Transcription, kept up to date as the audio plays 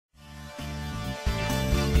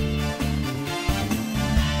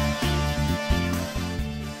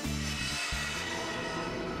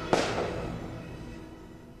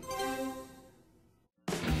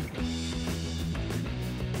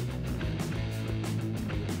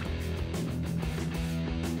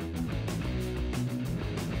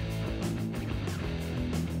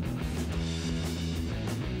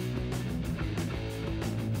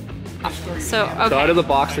off. So, okay. So out of the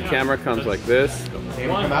box, the camera comes like this.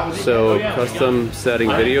 So custom setting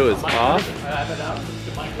video is off.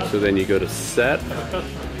 So then you go to set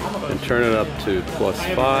and turn it up to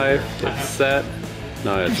 +5. Hit set.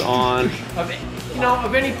 Now it's on. You know,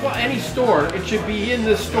 of any store, it should be in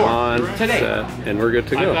this store On, today. set, and we're good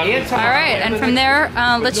to go. All right, and from there,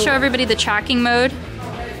 let's show everybody the tracking mode.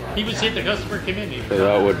 He would see if the customer came in. So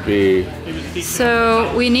that would be.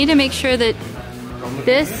 So we need to make sure that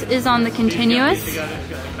this is on the continuous. You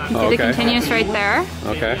can see the continuous right there.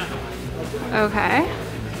 Okay. Okay.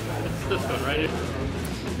 This one right here.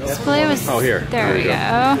 Display was. Oh, here. There we go.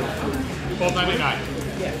 $12.99.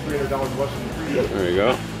 There we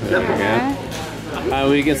go. There we go. And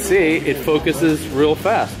we can see it focuses real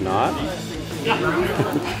fast, not?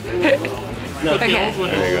 Okay.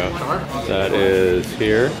 There you go. That is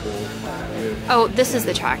here. Oh, this is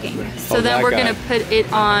the tracking. So Oh, then that we're guy. gonna put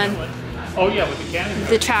it on Oh yeah, with the cannon.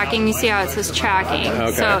 the tracking. You see how it says tracking.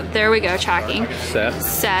 Okay. So there we go, tracking. Set.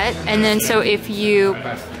 Set, and then so if you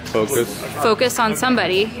Focus. focus on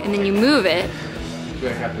somebody and then you move it,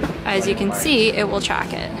 as you can see, it will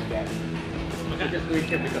track it.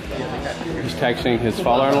 He's texting his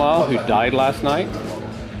father-in-law who died last night,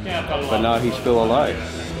 but now he's still alive.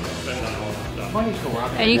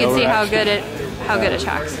 And you can see how good it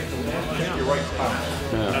tracks.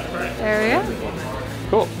 Yeah. There we go.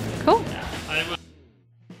 Cool. Cool.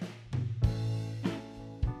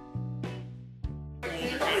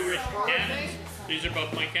 These are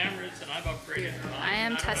both my cameras, and I've upgraded. I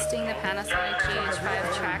am testing the Panasonic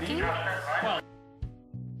GH5 tracking.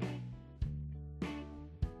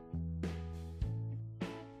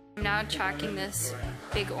 I'm now tracking this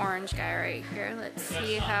big orange guy right here. Let's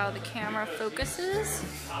see how the camera focuses.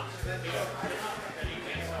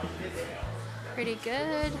 Pretty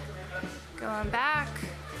good. Going back.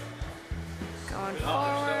 Going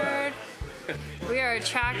forward. We are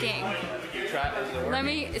tracking. Let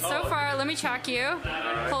me track you.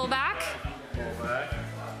 Pull back.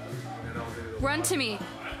 Run to me.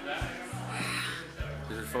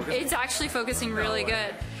 Is it focusing? It's actually focusing really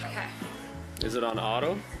good. Okay. Is it on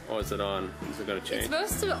auto or is it going to It's change?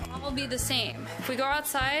 supposed to all be the same. If we go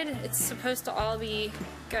outside, it's supposed to all be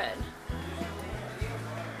good.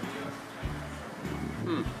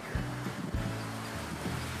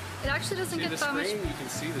 It actually doesn't See get the that much. screen? You can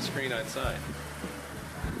see the screen outside.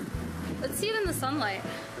 Let's see it in the sunlight.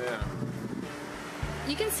 Yeah.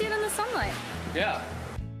 You can see it in the sunlight. Yeah.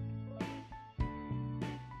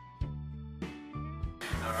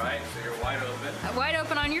 All right, so you're wide open. Wide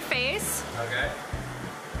open on your face. Okay.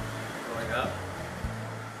 Going up.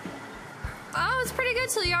 Oh, it's pretty good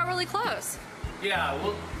till you got really close. Yeah,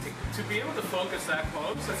 well, to be able to focus that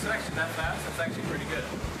close, that's actually that fast, that's actually pretty good.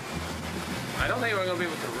 I don't think we're going to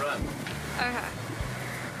be able to run. Okay.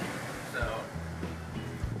 So,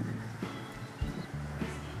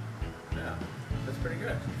 yeah, that's pretty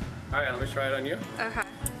good. All right, let me try it on you. Okay.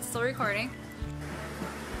 Still recording.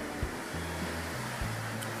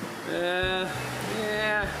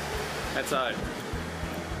 Yeah, that's all right.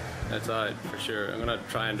 That's all right, for sure. I'm going to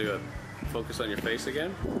try and do a focus on your face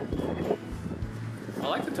again. I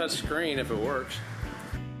like the touch screen if it works.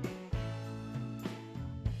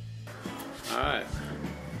 All right,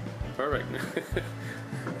 perfect.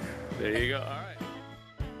 There you go. All right.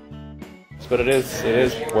 But it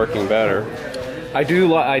is working better. I do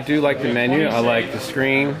like the menu. I like the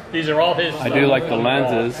screen. These are all his. I do like the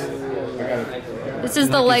lenses. This is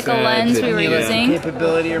the Leica lens we were using.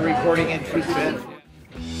 Capability of recording in true